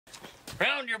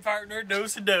Round your partner,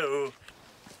 do-sa-do.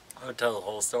 I'll tell the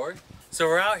whole story. So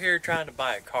we're out here trying to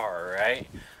buy a car, right?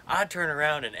 I turn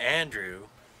around and Andrew's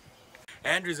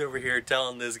over here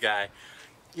telling this guy,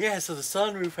 yeah, so the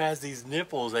sunroof has these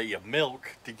nipples that you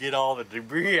milk to get all the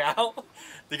debris out.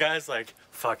 The guy's like,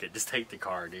 fuck it, just take the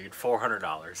car, dude.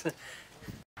 $400.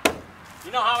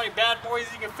 You know how many bad boys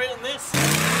you can fit in this?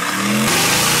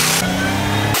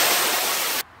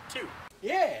 2.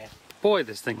 Yeah. Boy,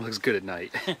 this thing looks good at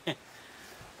night.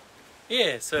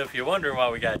 Yeah, so if you're wondering why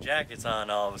we got jackets on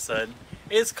all of a sudden,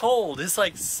 it's cold. It's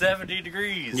like 70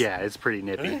 degrees. Yeah, it's pretty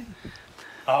nippy.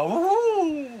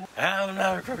 Oh, I don't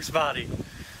know, Crook's body.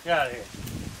 Get out of here.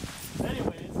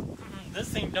 Anyways, this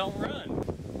thing don't run.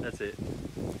 That's it.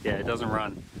 Yeah, it doesn't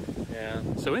run. Yeah.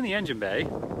 So in the engine bay,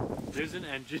 there's an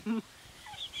engine.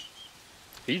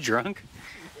 Are you drunk?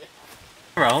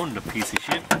 I've never owned a piece of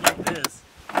shit like this.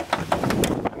 I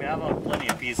mean, I've owned plenty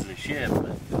of pieces of shit,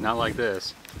 but Not like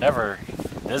this. never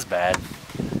this bad.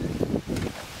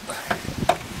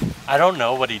 I don't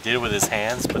know what he did with his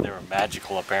hands, but they were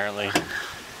magical apparently.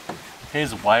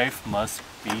 His wife must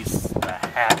be the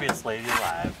happiest lady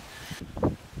alive.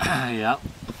 Yep.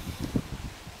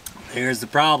 Here's the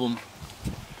problem.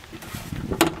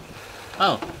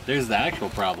 Oh, there's the actual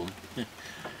problem.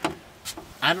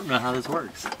 I don't know how this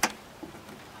works.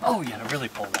 Oh, you gotta really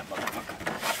pull that motherfucker.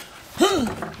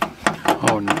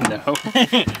 Oh no.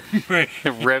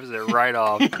 It revs it right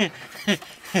off.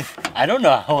 I don't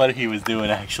know what he was doing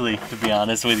actually, to be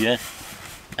honest with you.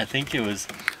 I think it was...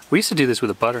 We used to do this with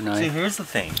a butter See, knife. here's the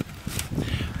thing.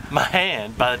 My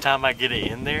hand, by the time I get it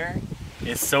in there,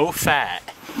 is so fat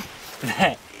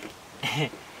that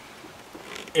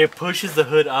it pushes the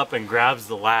hood up and grabs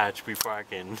the latch before I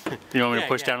can... You want me to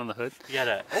push down on the hood? You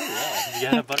gotta... Oh yeah,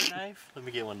 you got a butter knife? Let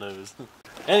me get one of those.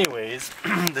 Anyways,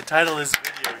 the title of this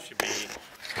video should be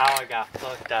How I Got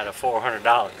Fucked Out of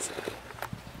 $400.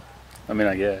 I mean,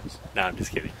 I guess. No, I'm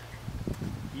just kidding.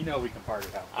 You know we can part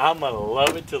it out. I'm gonna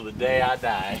love it till the day I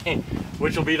die.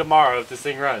 Which will be tomorrow if this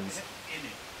thing runs.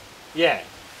 Yeah.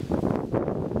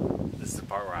 This is the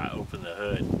part where I open the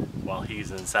hood while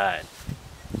he's inside.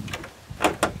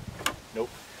 Nope.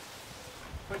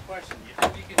 Quick question, you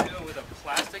think you can do it with a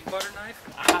plastic butter knife?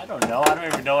 I don't know. I don't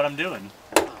even know what I'm doing.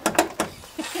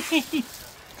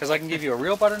 Because I can give you a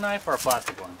real butter knife or a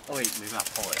plastic one. Oh wait, maybe I'll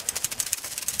pull it.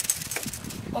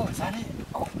 Oh, is that it?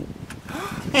 Oh.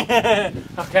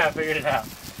 Okay, I figured it out.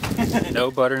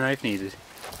 No butter knife needed.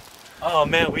 Oh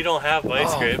man, we don't have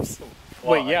vice grips.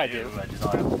 Well, Wait, yeah, I do. I just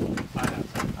don't have them.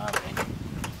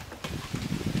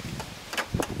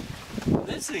 Okay.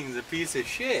 This thing's a piece of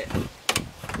shit.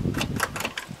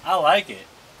 I like it.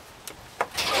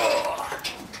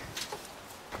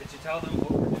 Did you tell them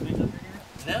what we're doing under here?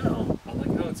 No. I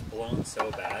like how it's blown so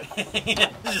bad.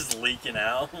 It's just leaking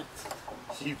out.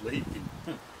 She's leaking.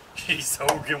 She's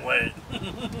soaking wet.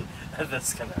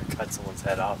 That's gonna cut someone's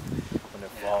head off when it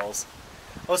falls.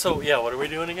 Oh, so yeah, what are we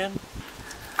doing again?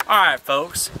 Alright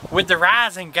folks, with the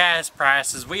rising gas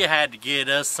prices, we had to get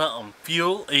us something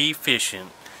fuel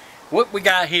efficient. What we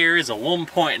got here is a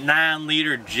 1.9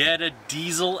 liter Jetta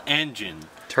diesel engine.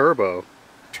 Turbo.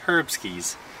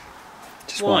 Turbskis.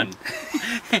 Just one.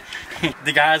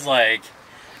 The guy's like,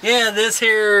 yeah, this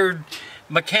here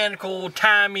mechanical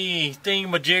timey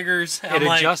thingamajiggers. It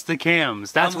adjusts the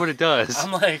cams. That's what it does.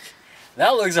 I'm like,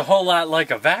 that looks a whole lot like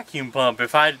a vacuum pump.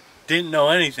 If I didn't know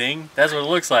anything, that's what it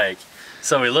looks like.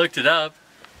 So we looked it up.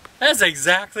 That's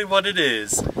exactly what it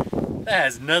is. That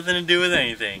has nothing to do with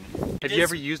anything. Have you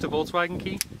ever used a Volkswagen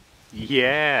key?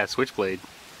 Yeah, switchblade.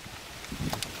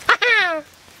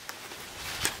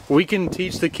 We can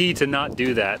teach the key to not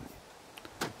do that.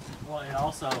 Well, it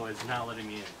also is not letting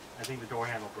me in. I think the door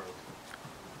handle broke.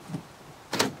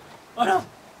 Oh no!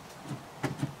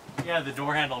 Yeah, the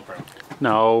door handle broke.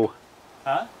 No.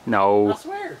 Huh? No. I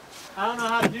swear. I don't know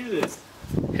how to do this.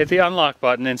 Hit the unlock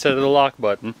button instead of the lock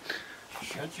button.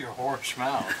 Shut your horse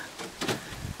mouth.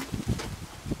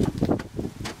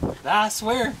 I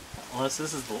swear. Unless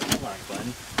this is the lock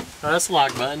button. No, that's the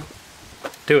lock button.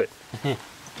 Do it.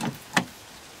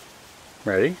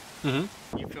 Ready?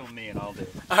 Mm-hmm. You film me and I'll do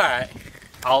it. Alright.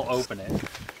 I'll open it.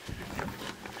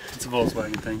 It's a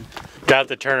Volkswagen thing. Got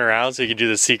to turn around so you can do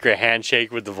the secret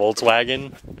handshake with the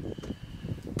Volkswagen.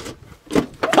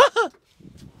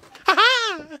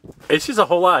 It's just a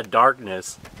whole lot of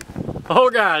darkness. Oh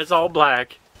god, it's all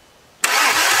black.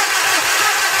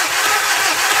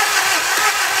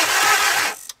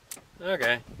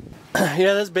 Okay.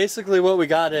 Yeah, that's basically what we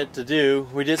got it to do.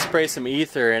 We did spray some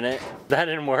ether in it. That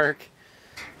didn't work.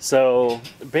 So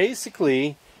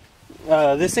basically,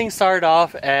 this thing started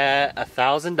off at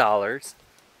 $1,000,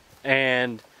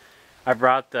 and I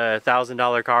brought the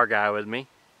 $1,000 car guy with me.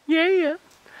 Yeah.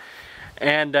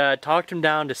 And talked him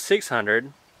down to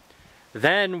 600.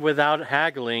 Then, without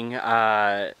haggling,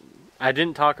 I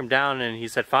didn't talk him down, and he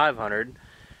said 500.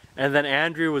 And then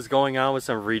Andrew was going on with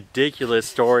some ridiculous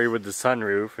story with the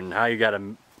sunroof and how you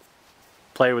gotta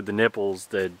play with the nipples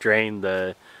to drain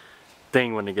the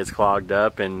thing when it gets clogged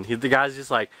up. And the guy's just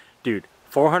like, dude,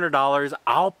 $400,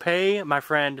 I'll pay my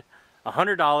friend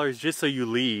 $100 just so you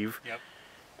leave. Yep.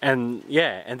 And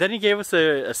yeah, and then he gave us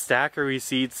a stack of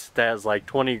receipts that was like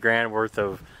 20 grand worth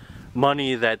of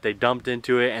money that they dumped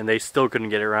into it, and they still couldn't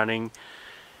get it running.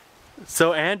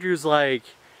 So Andrew's like,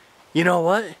 you know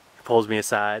what? He pulls me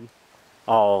aside,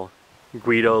 all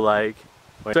Guido-like.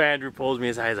 So Andrew pulls me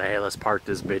aside, he's like, hey, let's park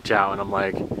this bitch out. And I'm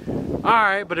like,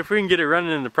 alright, but if we can get it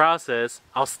running in the process,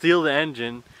 I'll steal the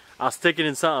engine, I'll stick it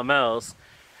in something else,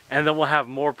 and then we'll have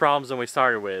more problems than we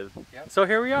started with. Yep. So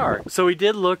here we are. So we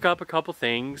did look up a couple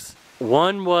things.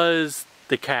 One was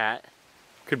the cat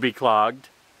could be clogged,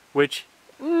 which,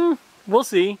 we'll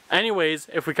see. Anyways,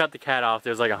 if we cut the cat off,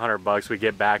 there's like $100 we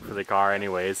get back for the car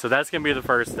anyways. So that's gonna be the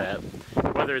first step,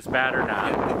 whether it's bad or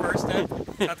not. Yeah, the first step,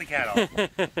 cut the cat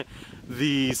off.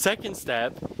 The second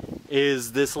step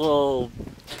is this little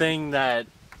thing that,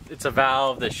 it's a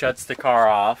valve that shuts the car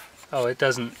off. Oh, it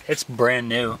doesn't, it's brand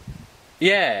new.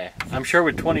 Yeah, I'm sure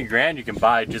with 20 grand you can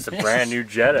buy just a brand new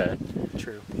Jetta.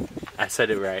 True. I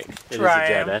said it right. It Tram. is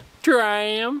a Jetta.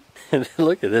 Tram.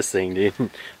 Look at this thing, dude.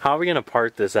 How are we gonna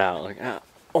part this out? Like,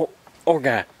 oh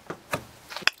god.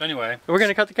 Anyway, We're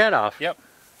gonna cut the cat off. Yep.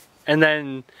 And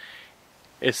then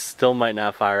it still might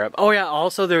not fire up. Oh yeah,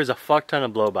 also there's a fuck ton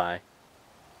of blow by.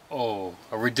 Oh,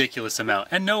 a ridiculous amount.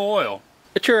 And no oil.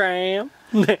 A tram.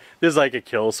 There's like a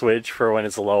kill switch for when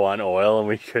it's low on oil, and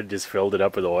we could just filled it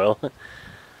up with oil.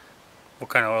 What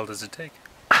kind of oil does it take?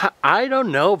 I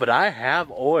don't know, but I have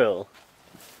oil.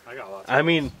 I got lots. I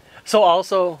mean, so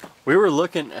also we were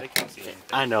looking. They can't see anything.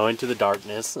 I know, into the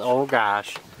darkness. Oh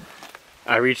gosh,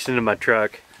 I reached into my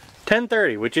truck.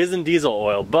 1030, which isn't diesel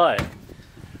oil, but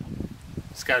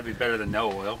It's got to be better than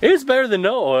no oil. it's better than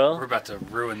no We're oil. about to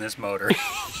ruin this motor.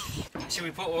 Should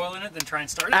we put oil in it, then try and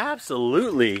start it?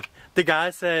 Absolutely. The guy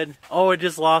said, "Oh, it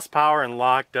just lost power and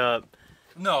locked up."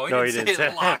 No, No, he didn't say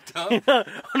it locked up.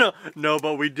 no,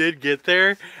 but we did get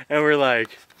there, and we're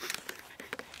like,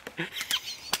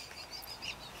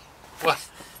 What?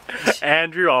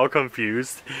 Andrew all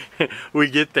confused. We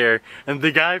get there, and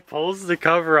the guy pulls the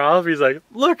cover off. He's like,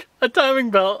 "Look, a timing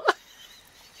belt."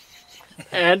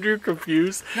 Andrew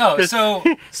confused. No, so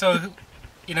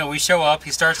you know, we show up,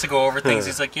 he starts to go over things.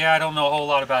 He's like, yeah, I don't know a whole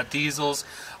lot about diesels.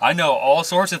 I know all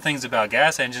sorts of things about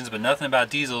gas engines, but nothing about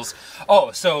diesels.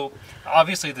 Oh, so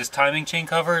obviously this timing chain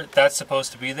cover, that's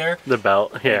supposed to be there. The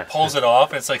belt, yeah. He pulls it off,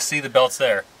 and it's like, see, the belt's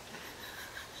there.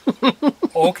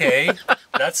 Okay,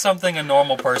 that's something a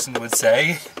normal person would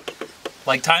say.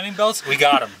 Like timing belts, we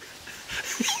got them.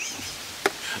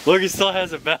 Look, he still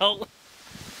has a belt.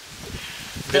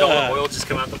 Did all the oil just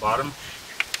come out the bottom?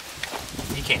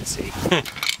 You can't see.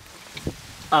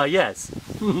 Yes.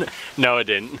 No, it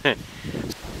didn't.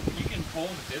 You can pull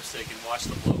the dipstick and watch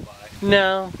the blow by.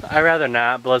 No, I'd rather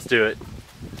not, but let's do it.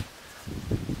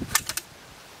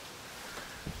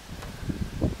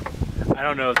 I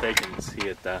don't know if they can see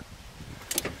it though.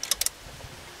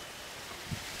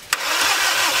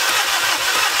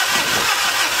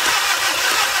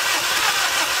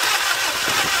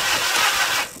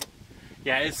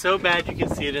 Yeah, it's so bad you can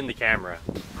see it in the camera.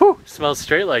 Whew, smells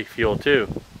straight like fuel too.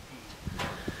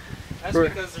 That's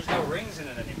because there's no rings in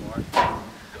it anymore.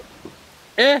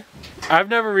 I've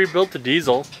never rebuilt a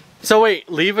diesel. So wait,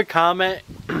 leave a comment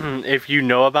if you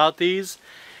know about these.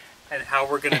 And how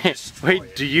we're gonna destroy Wait,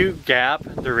 it. do you gap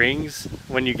the rings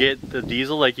when you get the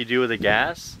diesel like you do with the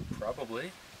gas?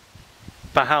 Probably.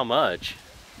 But how much?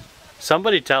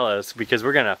 Somebody tell us, because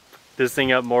we're gonna f this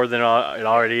thing up more than it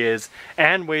already is,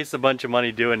 and waste a bunch of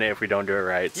money doing it if we don't do it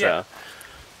right. Yeah.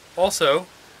 So Also,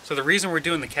 so the reason we're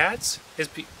doing the cats is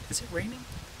is it raining?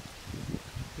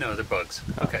 No, they're bugs.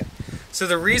 Okay. So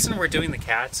the reason we're doing the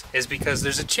cats is because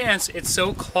there's a chance it's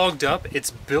so clogged up, it's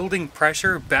building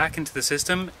pressure back into the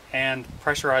system and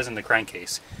pressurizing the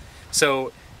crankcase.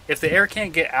 So if the air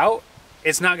can't get out,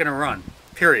 it's not going to run,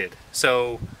 period.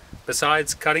 So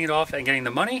besides cutting it off and getting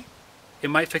the money, it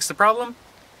might fix the problem.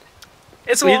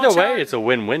 It's a long either shot. way, it's a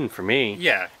win-win for me.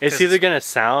 Yeah. It's 'cause either gonna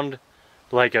sound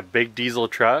like a big diesel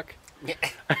truck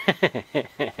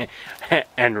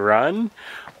and run,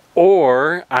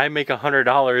 or I make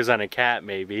 $100 on a cat,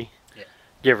 maybe. Yeah.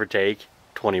 Give or take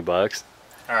 $20.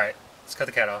 Alright, let's cut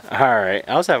the cat off. All right,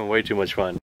 I was having way too much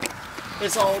fun.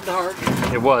 It's all dark.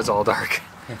 It was all dark.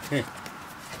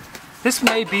 This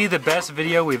may be the best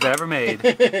video we've ever made.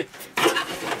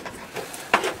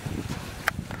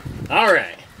 All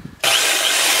right.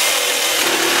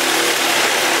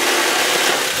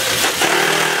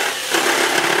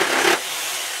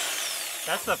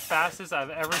 That's the fastest I've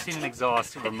ever seen an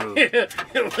exhaust removed.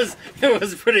 it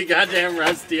was pretty goddamn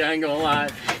rusty, I ain't gonna lie.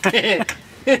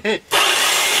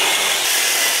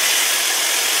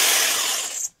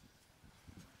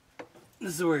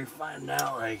 This is where you find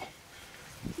out, like,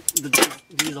 the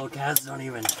diesel cats don't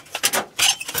even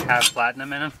have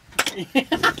platinum in them.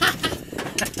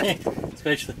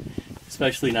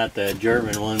 especially not the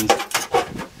German ones.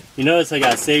 You notice I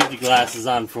got safety glasses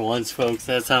on for once, folks.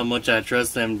 That's how much I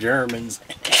trust them Germans.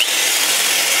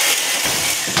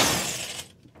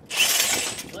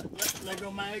 let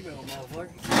go my ego, motherfucker.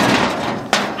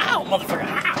 Ow, motherfucker!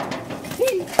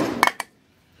 Ow!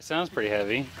 It sounds pretty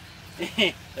heavy.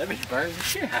 That bitch burns the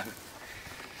shit out of me.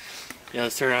 Yeah,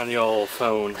 let's turn on the old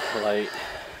phone light.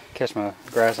 Catch my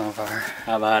grass on fire.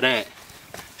 How about that?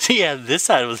 See, yeah, this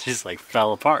side was just like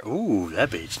fell apart. Ooh, that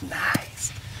bitch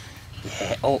nice.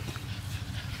 Yeah. Oh.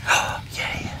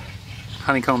 Yeah.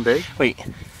 Honeycomb big? Wait,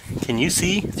 can you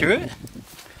see through it?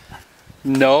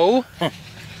 No.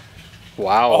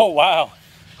 Wow. Oh, wow.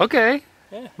 Okay.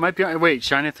 Yeah. Might be. Wait,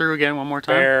 shine it through again one more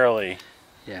time. Barely.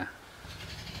 Yeah.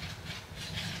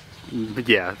 But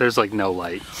yeah, there's like no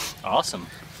light. Awesome.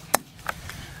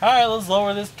 Alright, let's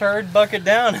lower this turd bucket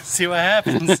down and see what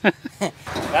happens.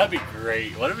 That'd be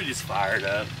great. What if we just fired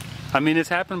up? I mean, it's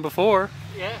happened before.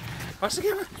 Yeah. Watch the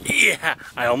camera. Yeah.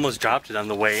 I almost dropped it on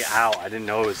the way out. I didn't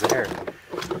know it was there.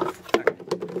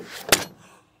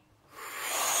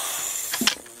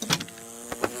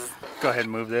 Go ahead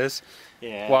and move this.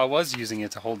 Yeah. Well, I was using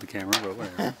it to hold the camera, but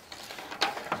whatever.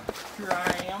 Here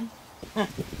I am.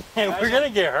 Hey, we're gonna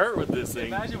get hurt with this thing.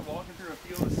 Imagine walking through a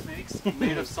field of snakes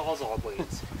made of sawzall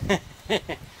blades.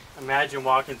 Imagine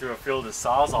walking through a field of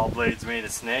sawzall blades made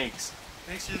of snakes.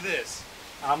 Picture this.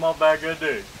 I'm a bad good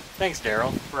dude. Thanks,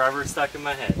 Daryl. Forever stuck in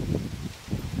my head.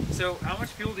 So, how much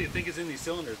fuel do you think is in these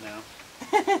cylinders now?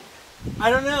 I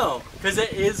don't know, because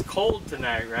it is cold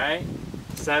tonight, right?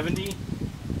 70? Like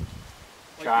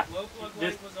Try. the glow plug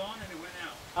light was on and it went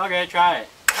out. Okay, try it.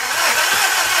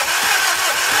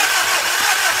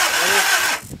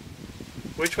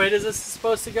 Which way does this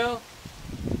supposed to go?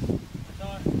 I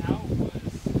thought out was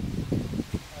open.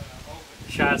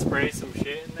 Should I spray some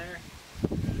shit in there?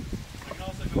 I can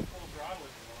also go full throttle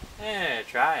if you want. Yeah,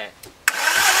 try it.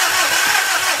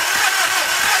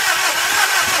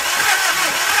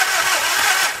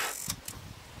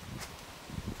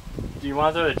 Do you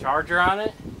want to throw the charger on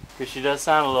it? Because she does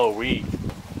sound a little weak.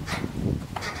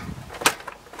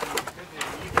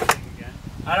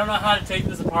 I don't know how to take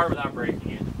this apart without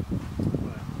breaking it.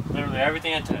 Literally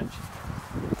everything I touch.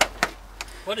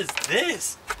 What is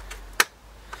this?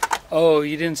 Oh,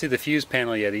 you didn't see the fuse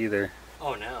panel yet either.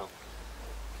 Oh no.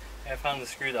 I found the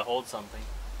screw that holds something.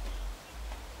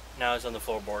 Now it's on the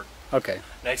floorboard. Okay.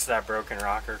 Next to that broken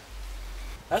rocker.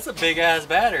 That's a big ass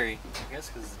battery. I guess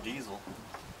because it's diesel.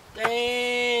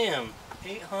 Damn!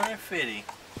 850.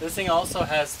 This thing also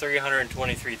has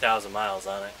 323,000 miles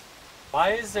on it.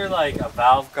 Why is there like a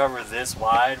valve cover this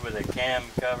wide with a cam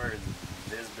cover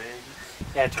this big?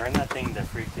 Yeah, turn that thing to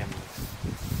freaking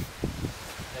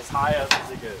as high up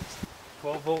as it goes.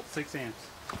 12 volt, 6 amps.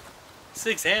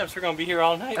 6 amps, we're gonna be here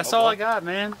all night. That's all I got,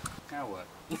 man. Now what?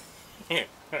 Yeah,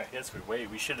 I guess we wait.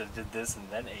 We should have did this and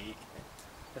then ate.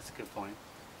 That's a good point.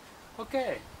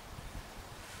 Okay.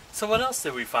 So what else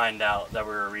did we find out that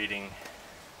we were reading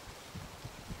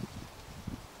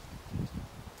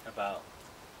about?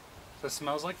 So it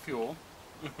smells like fuel.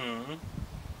 Mm-hmm.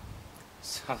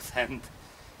 So then,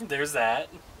 There's that.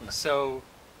 so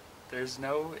there's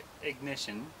no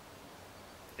ignition.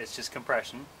 It's just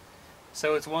compression.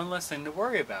 So it's one less thing to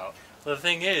worry about. The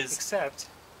thing is, Except,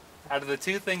 out of the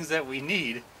two things that we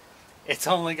need, it's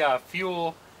only got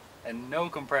fuel and no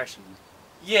compression.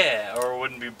 yeah, or it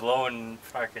wouldn't be blowing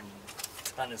fucking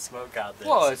ton of smoke out there.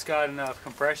 Well, it's got enough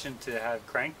compression to have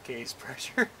crankcase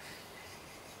pressure.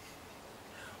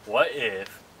 What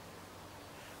if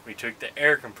we took the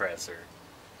air compressor,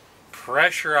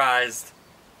 pressurized,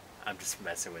 I'm just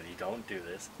messing with you, don't do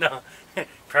this. No,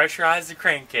 pressurize the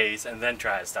crankcase and then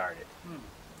try to start it.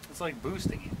 It's like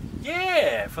boosting it.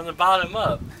 Yeah, from the bottom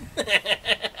up.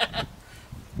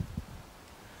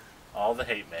 All the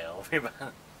hate mail.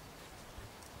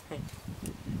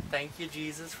 Thank you,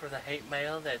 Jesus, for the hate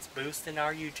mail that's boosting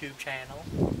our YouTube channel.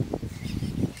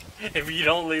 If you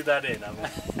don't leave that in,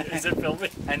 is it filming?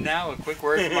 And now a quick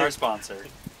word from our sponsor.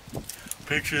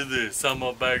 Picture this, I'm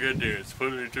a bag of this,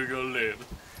 put it to your lip.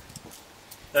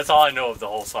 That's all I know of the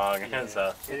whole song. Yeah,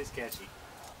 So. it is catchy.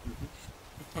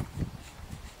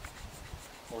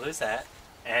 Well, there's that.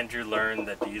 Andrew learned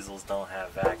that diesels don't have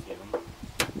vacuum.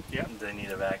 Yep. They need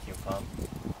a vacuum pump.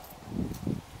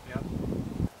 Yep.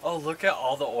 Oh, look at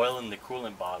all the oil in the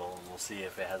coolant bottle, and we'll see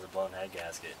if it has a blown head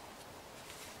gasket.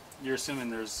 You're assuming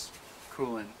there's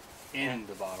coolant in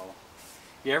the bottle.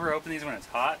 You ever open these when it's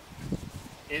hot?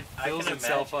 It fills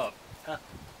itself up. Huh.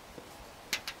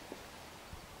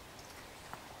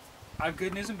 I have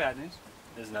good news and bad news.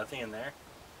 There's nothing in there.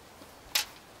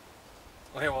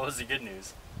 Wait, what was the good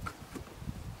news?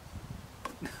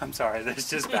 I'm sorry, there's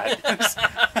just bad news.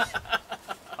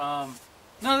 No,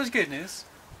 there's good news.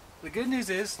 The good news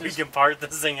is We can part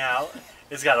this thing out.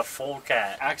 It's got a full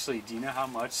cat. actually. Do you know how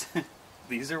much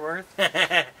these are worth?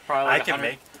 I Probably like can 100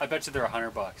 make. I bet you they're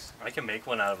 $100. I can make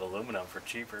one out of aluminum for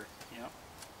cheaper. Yep.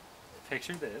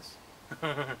 Picture this.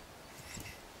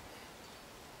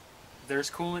 There's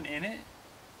coolant in it.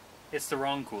 It's the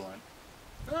wrong coolant.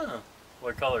 Oh,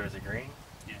 what color is it? Green.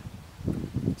 Yeah.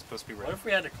 It's supposed to be What red. if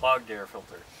we had a clogged air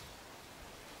filter?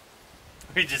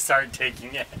 We just started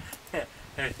taking it.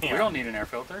 We don't need an air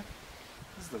filter.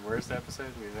 This is the worst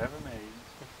episode we've ever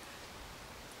made.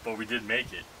 But we did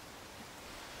make it.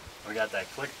 We got that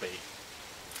clickbait.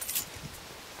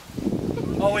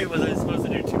 Oh wait, was I supposed to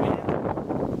do two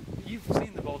hands? You've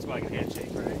seen the Volkswagen handshake,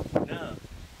 right? No.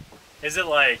 Is it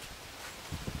like?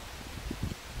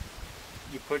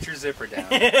 You put your zipper down.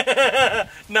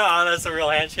 No, that's a real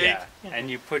handshake. Yeah.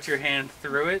 And you put your hand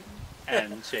through it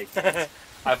and shake it.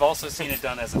 I've also seen it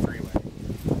done as a three-way.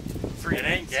 It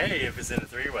ain't gay if it's in a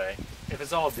three-way. If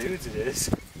it's all dudes, it is.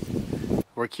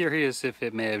 We're curious if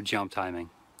it may have jump timing.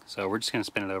 So we're just going to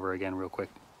spin it over again real quick.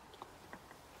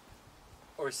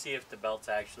 Or see if the belt's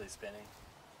actually spinning.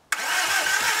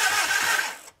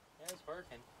 Yeah, it's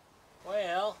working.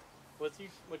 Well, what you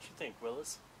think,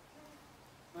 Willis?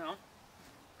 Well,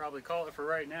 probably call it for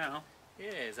right now.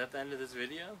 Yeah, is that the end of this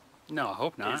video? No, I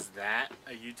hope not. Is that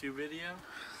a YouTube video?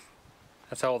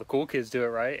 That's how all the cool kids do it,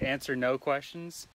 right? Answer no questions.